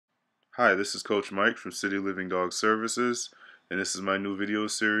Hi, this is Coach Mike from City Living Dog Services, and this is my new video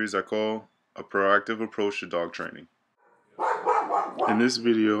series I call A Proactive Approach to Dog Training. In this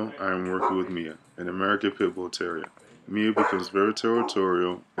video, I am working with Mia, an American Pit Bull Terrier. Mia becomes very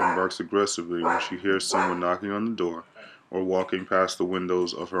territorial and barks aggressively when she hears someone knocking on the door or walking past the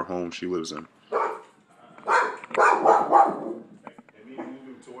windows of her home she lives in.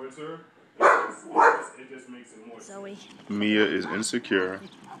 Zoe. Mia is insecure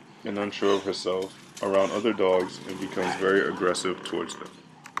and unsure of herself around other dogs and becomes very aggressive towards them.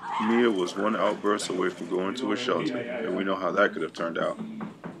 Mia was one outburst away from going to a shelter, and we know how that could have turned out.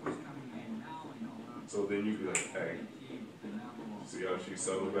 So then you be like, hey, see how she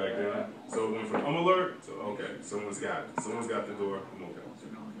settled back down? So it went from I'm alert to okay, someone's got the door, I'm okay.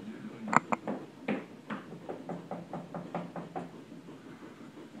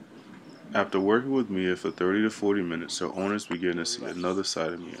 After working with Mia for 30 to 40 minutes, her owners begin to see another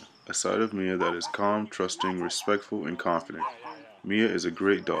side of Mia. A side of Mia that is calm, trusting, respectful, and confident. Mia is a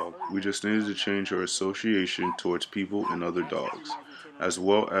great dog. We just needed to change her association towards people and other dogs, as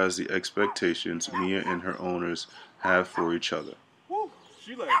well as the expectations Mia and her owners have for each other.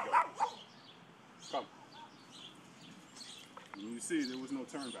 She let it go. Come. You see, there was no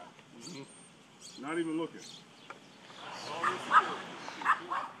turn back. Not even looking.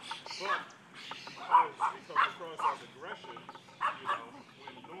 But because it comes across as aggression,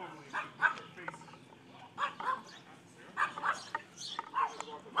 when normally her face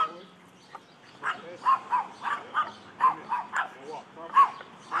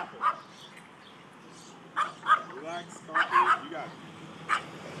relax, confident, you got it.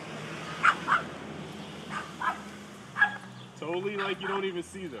 Totally like you don't even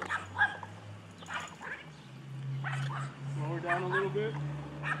see them. Slow her down a little bit.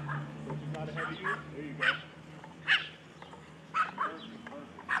 So she's not ahead of you. There you go.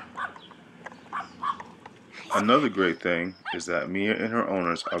 Another great thing is that Mia and her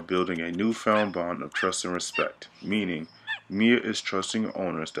owners are building a newfound bond of trust and respect, meaning Mia is trusting her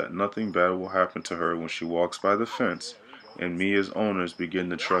owners that nothing bad will happen to her when she walks by the fence, and Mia's owners begin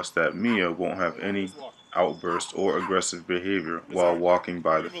to trust that Mia won't have any outburst or aggressive behavior while walking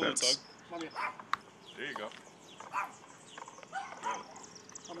by the fence. There you go.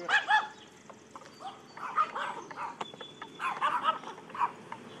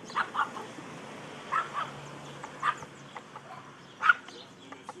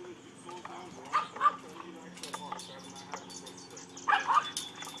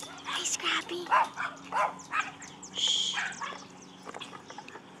 Hey, Scrappy. Shh.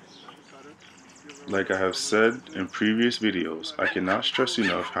 Like I have said in previous videos, I cannot stress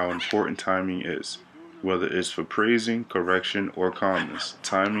enough how important timing is. Whether it's for praising, correction, or calmness,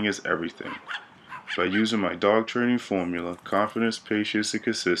 timing is everything. By using my dog training formula, confidence, patience, and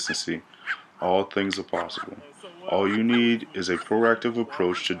consistency, all things are possible. All you need is a proactive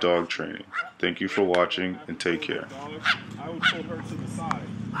approach to dog training. Thank you for watching and take care. I would pull her to the side,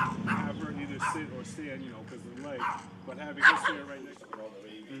 have her either sit or stand, because of the leg, but having her stand right next to her.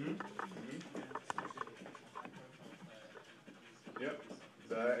 Yep.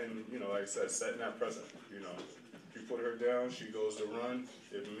 That and, like I said, setting that precedent. If you put her down, she goes to run.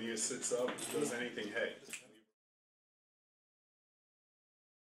 If Mia sits up, does anything, hey.